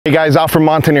Hey guys, Alfred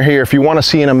Montaner here. If you want to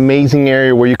see an amazing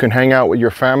area where you can hang out with your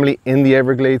family in the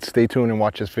Everglades, stay tuned and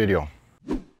watch this video.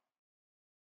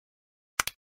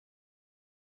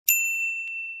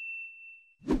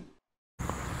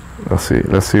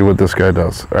 Let's see what this guy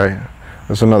does. All right,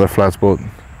 there's another flats boat.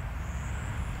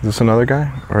 Is this another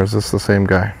guy or is this the same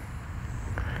guy?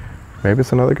 Maybe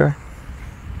it's another guy.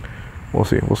 We'll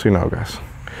see now, guys.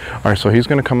 All right, so he's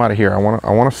gonna come out of here. I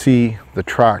want to see the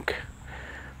track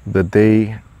that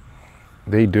they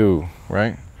do,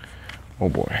 right? Oh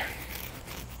boy.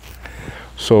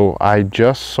 So I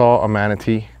just saw a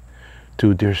manatee.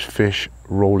 Dude, there's fish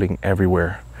rolling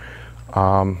everywhere.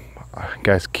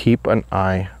 Guys, keep an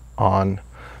eye on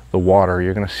the water.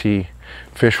 You're gonna see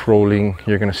fish rolling.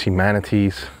 You're gonna see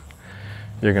manatees.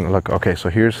 You're gonna look. Okay, so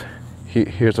here's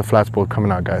a flats boat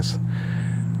coming out, guys.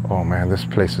 Oh man, this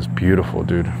place is beautiful,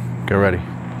 dude. Get ready.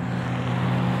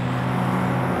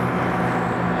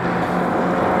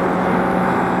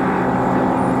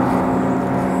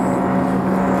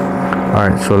 All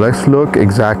right, so let's look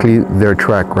exactly their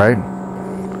track, right?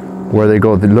 Where they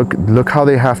go. Look how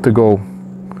they have to go.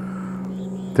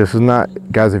 This is not,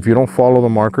 guys, if you don't follow the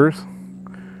markers,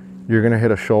 you're gonna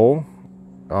hit a shoal.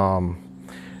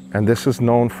 And this is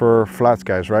known for flats,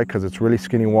 guys, right? Because it's really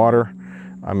skinny water.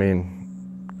 I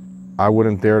mean, I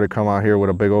wouldn't dare to come out here with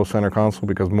a big old center console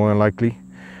because more than likely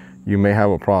you may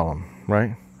have a problem,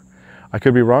 right? I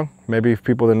could be wrong. Maybe if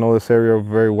people that know this area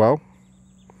very well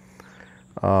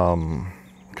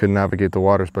could navigate the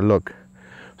waters, but look,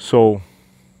 so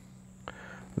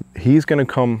he's gonna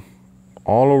come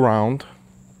all around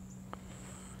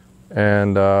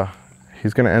and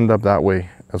he's gonna end up that way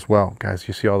as well. Guys,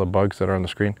 you see all the bugs that are on the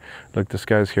screen? Look, this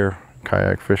guy's here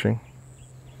kayak fishing.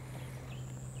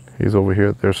 He's over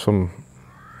here. There's some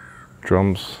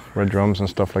drums, red drums and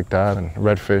stuff like that, and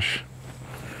redfish.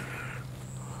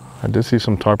 I did see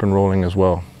some tarpon rolling as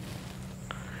well.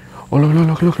 Oh,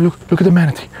 look at the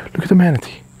manatee. Look at the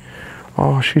manatee.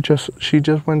 Oh, she just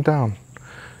went down.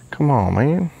 Come on,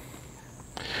 man.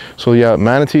 So yeah,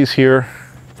 manatees here,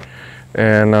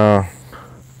 and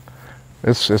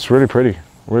it's really pretty.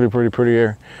 Really pretty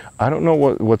area. I don't know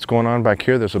what's going on back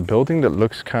here. There's a building that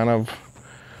looks kind of,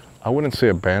 I wouldn't say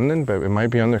abandoned, but it might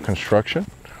be under construction.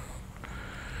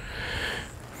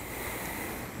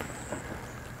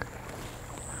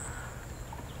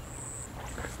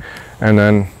 And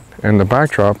then in the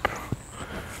backdrop,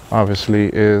 obviously,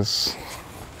 is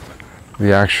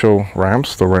the actual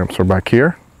ramps. The ramps are back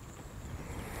here.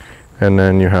 And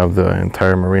then you have the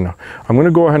entire marina. I'm gonna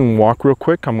go ahead and walk real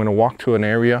quick. I'm gonna walk to an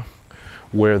area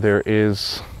where there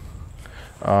is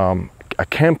a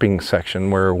camping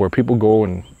section where people go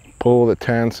and pull the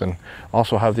tents and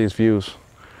also have these views.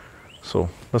 So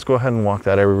let's go ahead and walk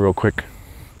that area real quick.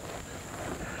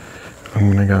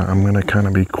 I'm gonna kind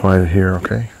of be quiet here,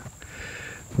 okay?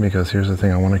 Because here's the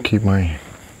thing, I want to keep my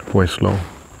voice low.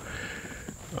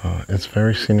 It's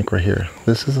very scenic right here.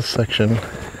 This is a section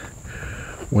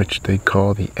which they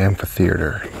call the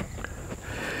amphitheater.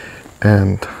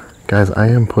 And guys, I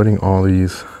am putting all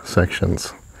these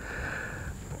sections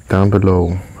down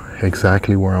below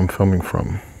exactly where I'm filming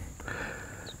from.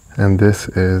 And this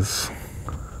is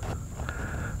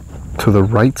to the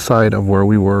right side of where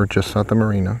we were just at the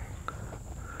marina,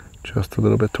 just a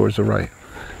little bit towards the right.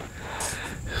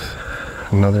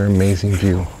 Another amazing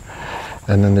view.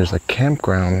 And then there's a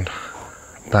campground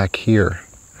back here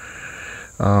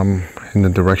in the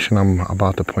direction I'm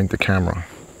about to point the camera.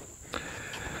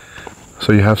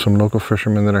 So you have some local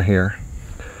fishermen that are here.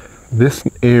 This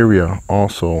area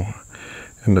also,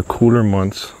 in the cooler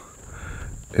months,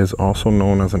 is also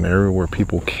known as an area where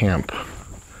people camp.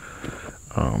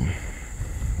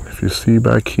 If you see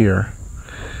back here,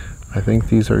 I think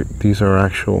these are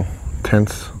actual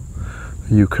tents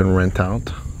you can rent out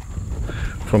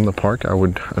from the park. I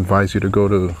would advise you to go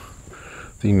to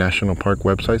the National Park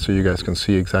website so you guys can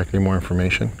see exactly more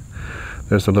information.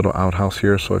 There's a little outhouse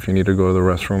here, so if you need to go to the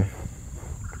restroom,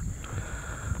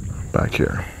 back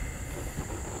here.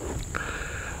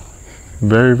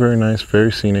 Very nice,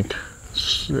 very scenic,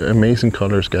 amazing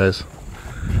colors, guys.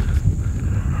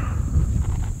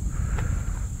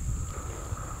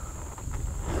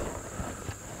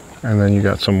 And then you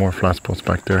got some more flats boats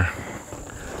back there.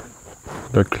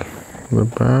 Look, the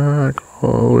back,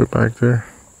 all the way back there.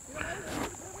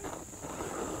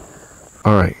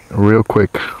 All right, real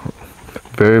quick,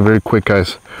 very quick,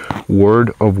 guys.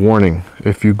 Word of warning: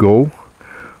 if you go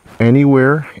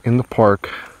anywhere in the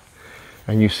park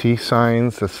and you see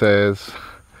signs that says,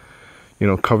 you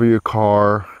know, cover your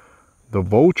car, the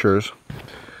vultures,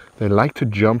 they like to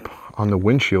jump on the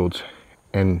windshields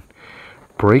and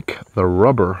break the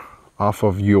rubber off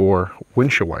of your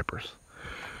windshield wipers.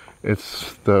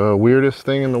 It's the weirdest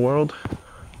thing in the world,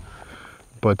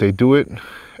 but they do it.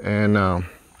 And I'll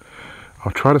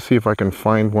try to see if I can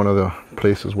find one of the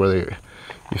places where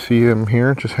you see them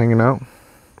here just hanging out.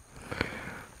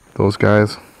 Those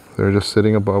guys, they're just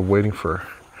sitting above waiting for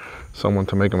someone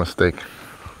to make a mistake.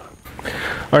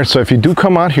 All right, so if you do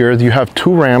come out here, you have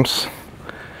 2 ramps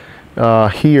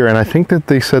here, and I think that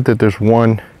they said that there's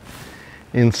one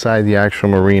inside the actual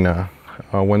marina.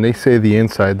 When they say the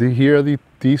inside, here are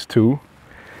these 2.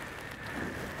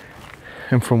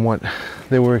 And from what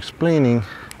they were explaining,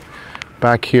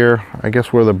 back here, I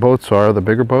guess where the boats are, the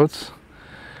bigger boats.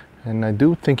 And I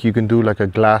do think you can do like a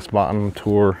glass bottom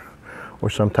tour or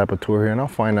some type of tour here, and I'll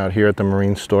find out here at the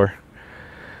marine store.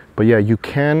 But yeah, you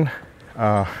can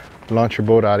launch your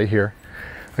boat out of here.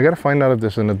 I gotta find out if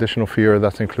there's an additional fee or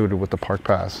that's included with the park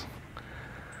pass.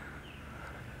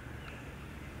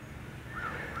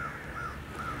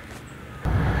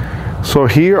 So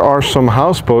here are some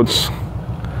houseboats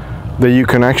that you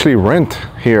can actually rent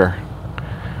here.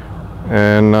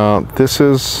 And this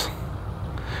is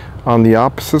on the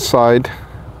opposite side.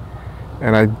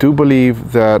 And I do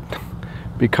believe that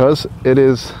because it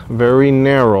is very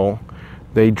narrow,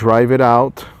 they drive it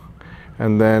out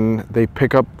and then they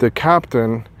pick up the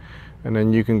captain, and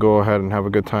then you can go ahead and have a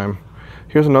good time.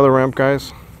 Here's another ramp,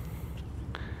 guys.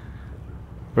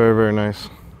 Very, very nice.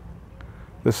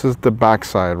 This is the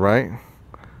backside, right?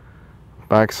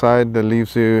 Backside that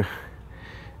leaves you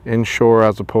inshore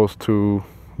as opposed to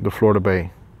the Florida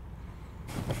Bay.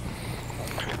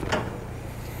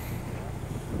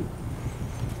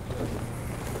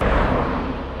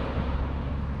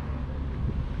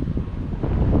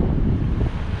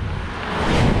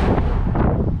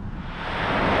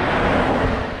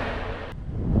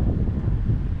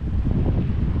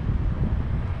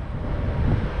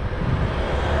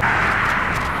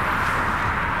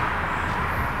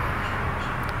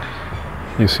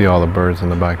 You see all the birds in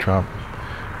the backdrop.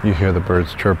 You hear the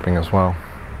birds chirping as well.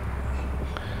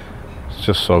 It's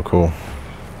just so cool.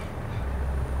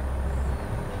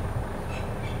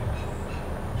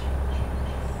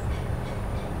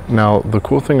 Now, the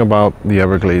cool thing about the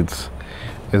Everglades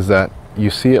is that you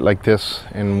see it like this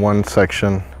in one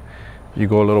section. You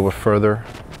go a little bit further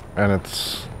and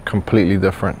it's completely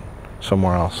different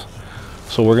somewhere else.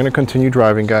 So we're gonna continue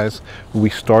driving, guys. We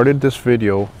started this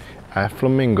video at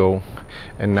Flamingo,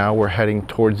 and now we're heading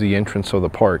towards the entrance of the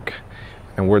park,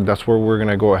 and that's where we're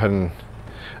gonna go ahead and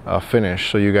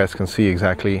finish, so you guys can see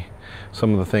exactly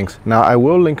some of the things. Now I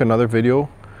will link another video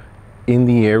in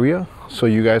the area so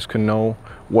you guys can know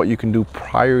what you can do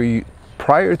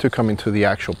prior to coming to the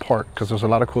actual park, because there's a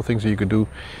lot of cool things that you could do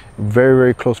very,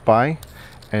 very close by,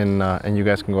 and you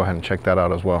guys can go ahead and check that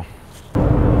out as well.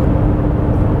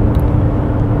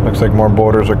 Looks like more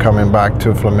boaters are coming back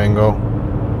to Flamingo.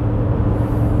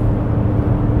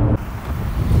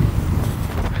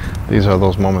 These are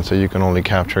those moments that you can only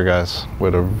capture, guys,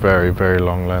 with a very, very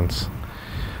long lens.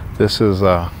 This is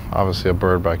obviously a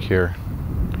bird back here.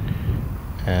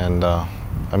 And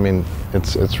I mean,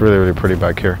 it's really, really pretty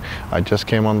back here. I just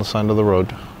came on the side of the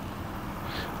road.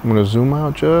 I'm gonna zoom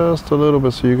out just a little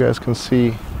bit so you guys can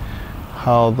see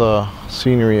how the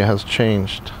scenery has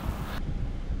changed.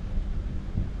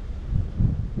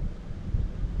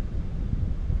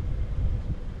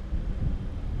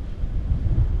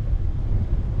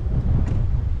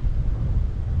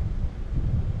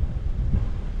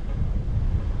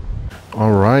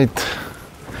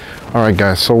 All right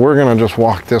guys, so we're gonna just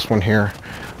walk this one here.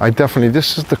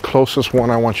 This is the closest one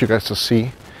I want you guys to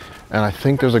see, and I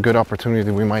think there's a good opportunity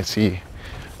that we might see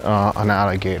an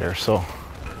alligator. So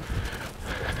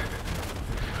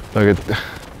look at,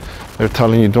 they're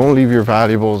telling you don't leave your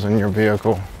valuables in your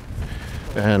vehicle,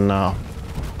 and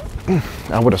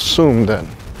I would assume that,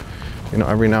 you know,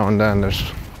 every now and then there's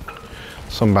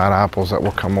some bad apples that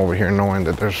will come over here knowing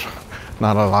that there's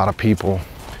not a lot of people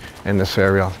in this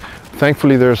area.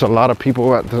 Thankfully, there's a lot of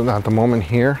people at the moment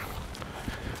here.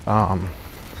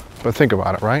 But think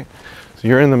about it, right? So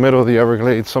you're in the middle of the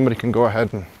Everglades. Somebody can go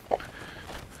ahead and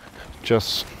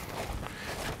just,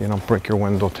 you know, break your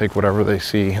window, take whatever they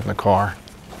see in the car.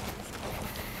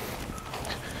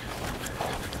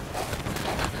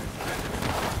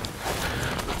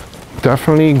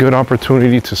 Definitely a good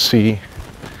opportunity to see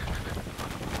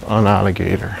an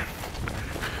alligator.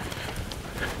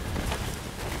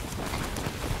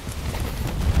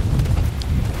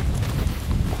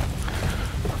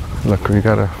 Look, we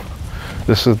got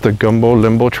this is the Gumbo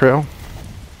Limbo Trail.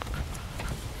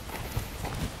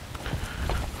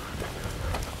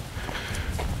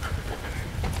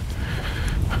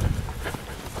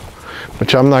 But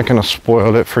which I'm not gonna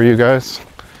spoil it for you guys,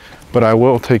 but I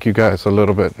will take you guys a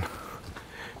little bit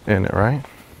in it, right?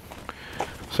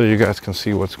 So you guys can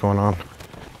see what's going on.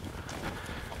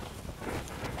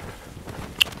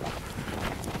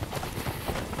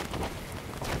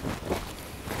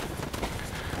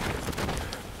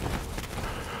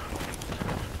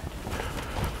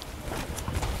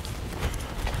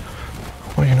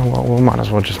 Well, you know what, we might as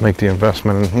well just make the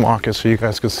investment and walk it so you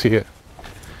guys can see it.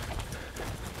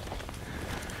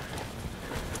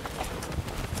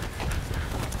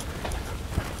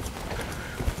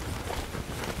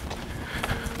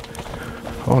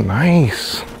 Oh,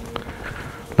 nice.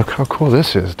 Look how cool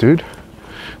this is, dude.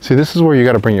 See, this is where you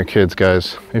got to bring your kids,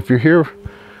 guys. If you're here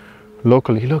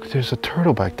locally, look, there's a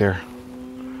turtle back there.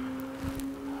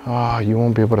 Ah, you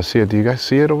won't be able to see it. Do you guys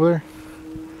see it over there?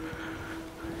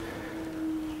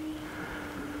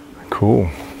 Cool,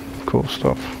 cool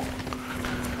stuff.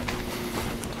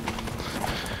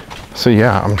 So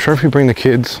yeah, I'm sure if you bring the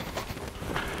kids,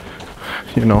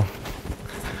 you know,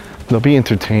 they'll be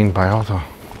entertained by all the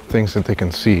things that they can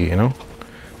see, you know?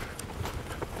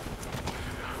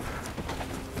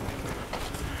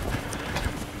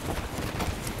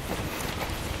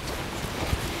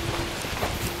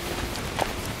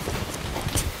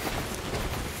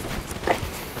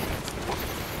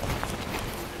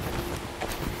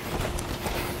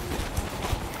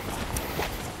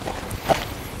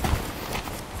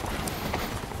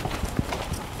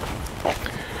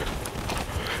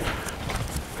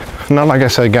 Now, like I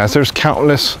said, guys, there's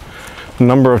countless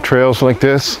number of trails like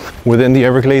this within the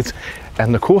Everglades,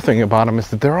 and the cool thing about them is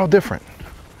that they're all different.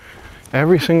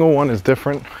 Every single one is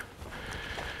different.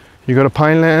 You go to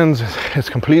Pinelands, it's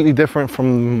completely different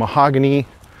from Mahogany.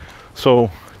 So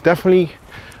definitely,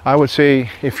 I would say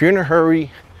if you're in a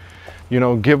hurry, you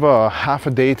know, give a half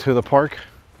a day to the park,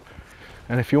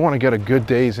 and if you want to get a good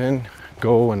day's in,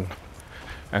 go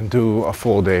and do a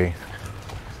full day.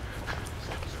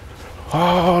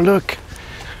 Oh, look,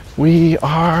 we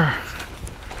are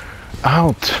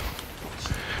out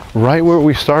right where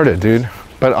we started, dude,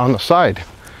 but on the side.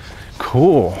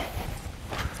 Cool.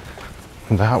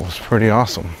 That was pretty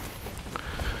awesome.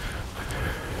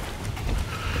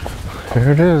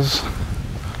 Here it is.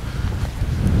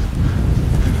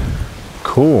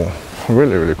 Cool,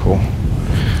 really, really cool.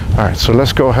 All right, so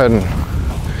let's go ahead and,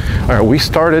 all right, we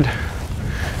started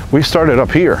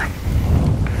up here.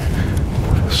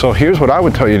 So here's what I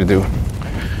would tell you to do.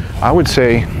 I would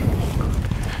say,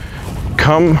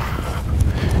 come,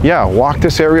 yeah, walk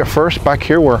this area first back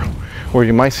here where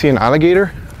you might see an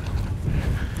alligator,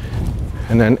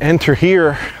 and then enter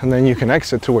here, and then you can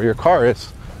exit to where your car is,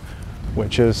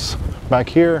 which is back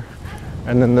here,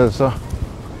 and then there's the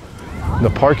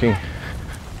parking.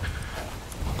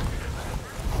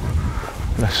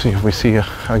 Let's see if we see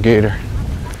a gator.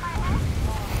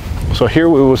 So here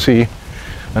we will see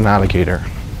an alligator.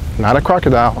 Not a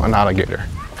crocodile, an alligator.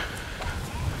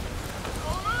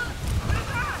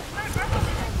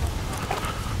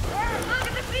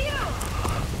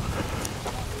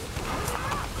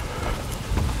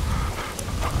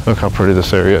 Look how pretty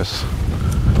this area is.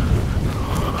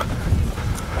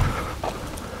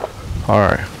 All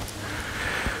right.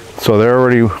 So they're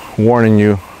already warning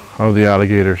you of the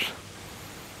alligators.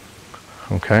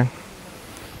 Okay.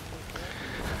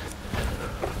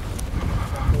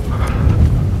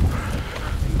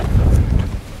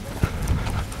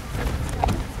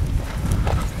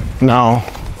 Now,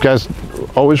 guys,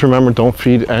 always remember, don't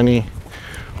feed any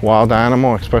wild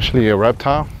animal, especially a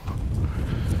reptile,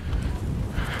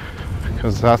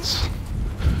 because that's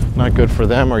not good for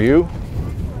them or you.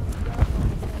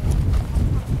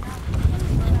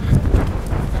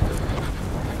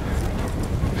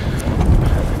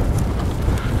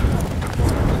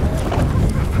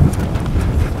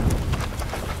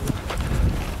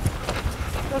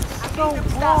 That's so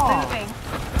wrong.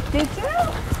 Did you?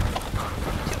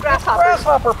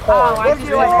 Grasshopper pond.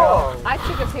 Oh, I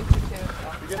took a picture too.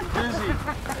 You get busy.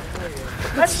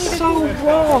 That's so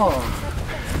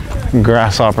wrong.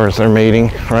 Grasshoppers are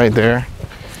mating right there.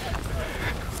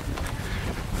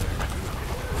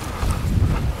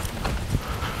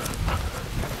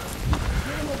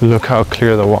 Look how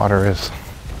clear the water is.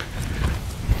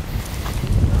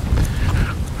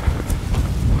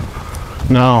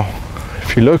 Now,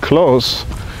 if you look close,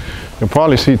 you'll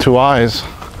probably see two eyes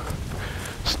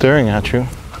staring at you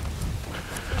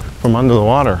from under the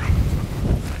water.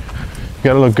 You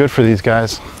gotta look good for these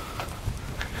guys.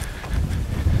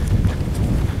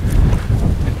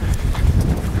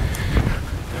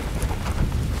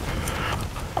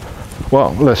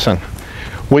 Well, listen,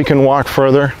 we can walk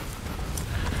further,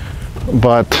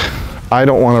 but I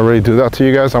don't want to really do that to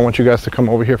you guys. I want you guys to come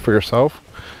over here for yourself.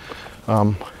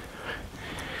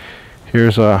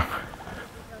 Here's a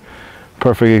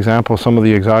perfect example of some of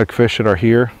the exotic fish that are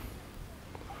here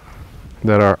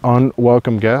that are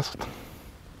unwelcome guests.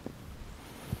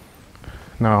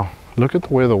 Now, look at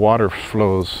the way the water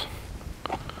flows.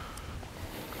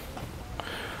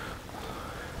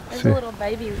 There's a little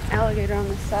baby alligator on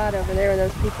the side over there where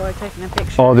those people are taking a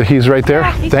picture. Oh, he's right there?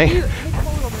 Yeah, he's cute.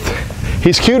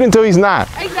 He's cute until he's not.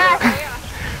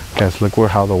 Exactly. Guys, look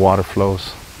how the water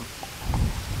flows.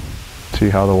 See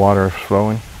how the water is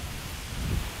flowing?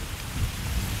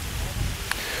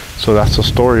 So that's the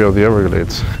story of the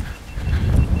Everglades.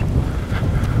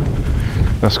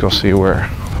 Let's go see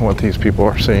what these people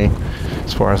are seeing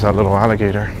as far as that little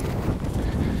alligator.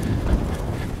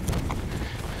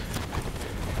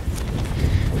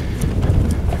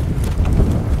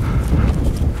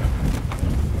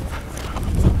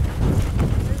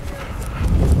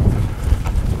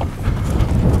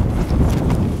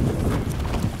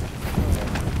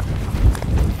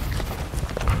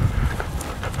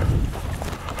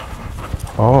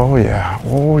 Oh yeah,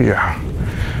 oh yeah.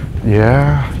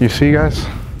 Yeah, you see guys?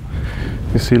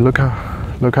 You see, look how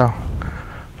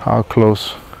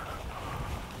close.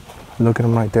 Look at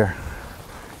him right there.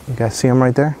 You guys see him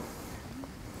right there?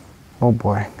 Oh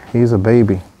boy, he's a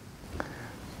baby.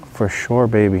 For sure,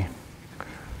 baby.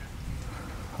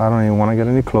 I don't even want to get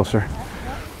any closer.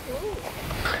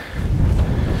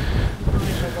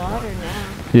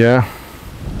 Yeah.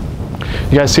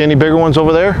 You guys see any bigger ones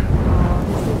over there?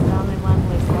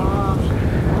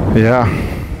 Yeah.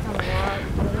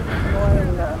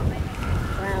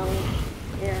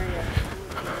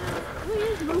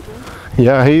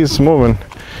 Yeah, he's moving.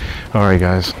 All right,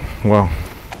 guys. Well,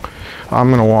 I'm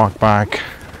gonna walk back.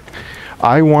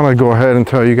 I want to go ahead and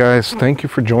tell you guys, thank you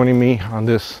for joining me on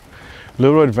this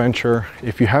little adventure.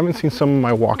 If you haven't seen some of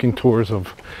my walking tours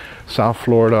of South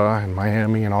Florida and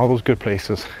Miami and all those good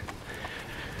places,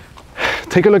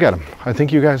 take a look at them. I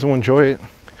think you guys will enjoy it.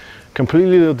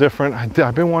 Completely little different.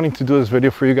 I've been wanting to do this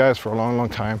video for you guys for a long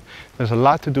time. There's a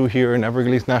lot to do here in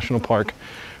Everglades National Park.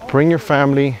 Bring your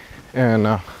family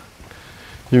and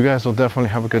you guys will definitely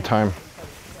have a good time.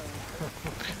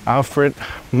 Alfred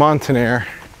Montaner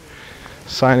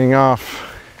signing off,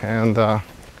 and I'm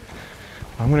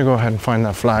gonna go ahead and find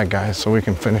that flag, guys, so we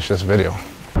can finish this video.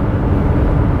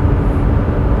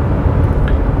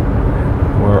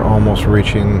 We're almost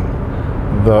reaching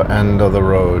the end of the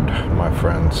road, my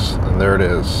friends, and there it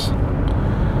is.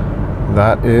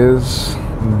 That is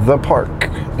the park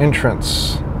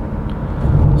entrance.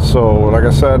 So like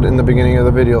I said in the beginning of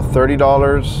the video,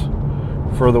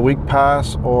 $30 for the week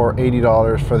pass or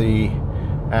 $80 for the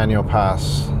annual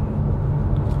pass.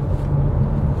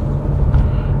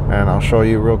 And I'll show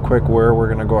you real quick where we're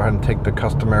gonna go ahead and take the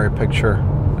customary picture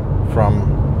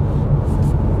from.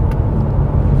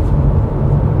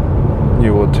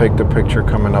 You will take the picture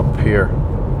coming up here.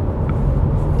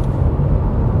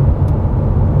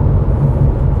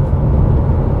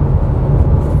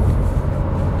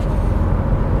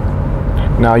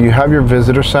 Now you have your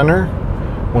visitor center.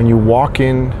 When you walk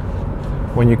in,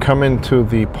 when you come into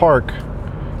the park,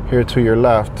 here to your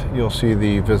left, you'll see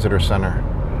the visitor center,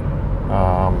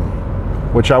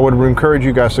 which I would encourage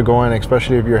you guys to go in,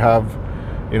 especially if you have,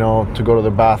 you know, to go to the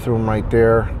bathroom right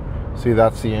there. See,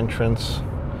 that's the entrance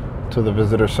to the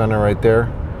visitor center right there.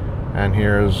 And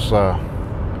here's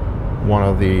one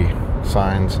of the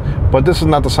signs. But this is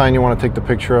not the sign you want to take the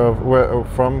picture of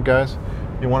from, guys.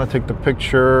 You want to take the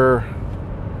picture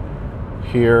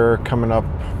here coming up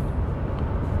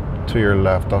to your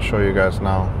left. I'll show you guys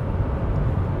now.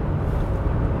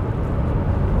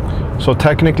 So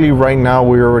technically right now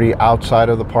we're already outside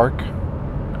of the park,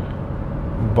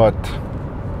 but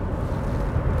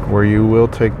where you will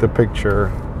take the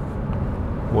picture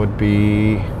would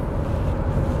be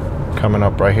coming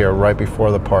up right here, right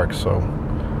before the park. So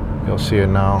you'll see it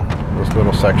now, this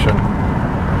little section.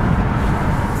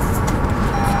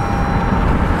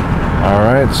 All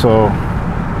right, so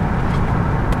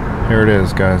here it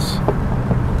is, guys.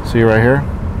 See right here?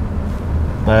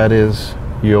 That is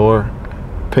your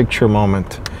picture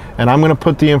moment. And I'm gonna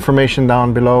put the information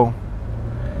down below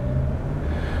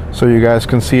so you guys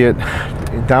can see it.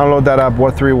 Download that app,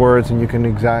 What 3 Words, and you can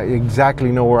exactly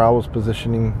know where I was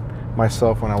positioning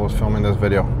myself when I was filming this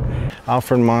video.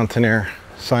 Alfred Montaner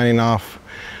signing off.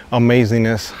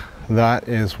 Amazingness. That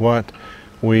is what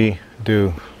we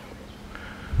do.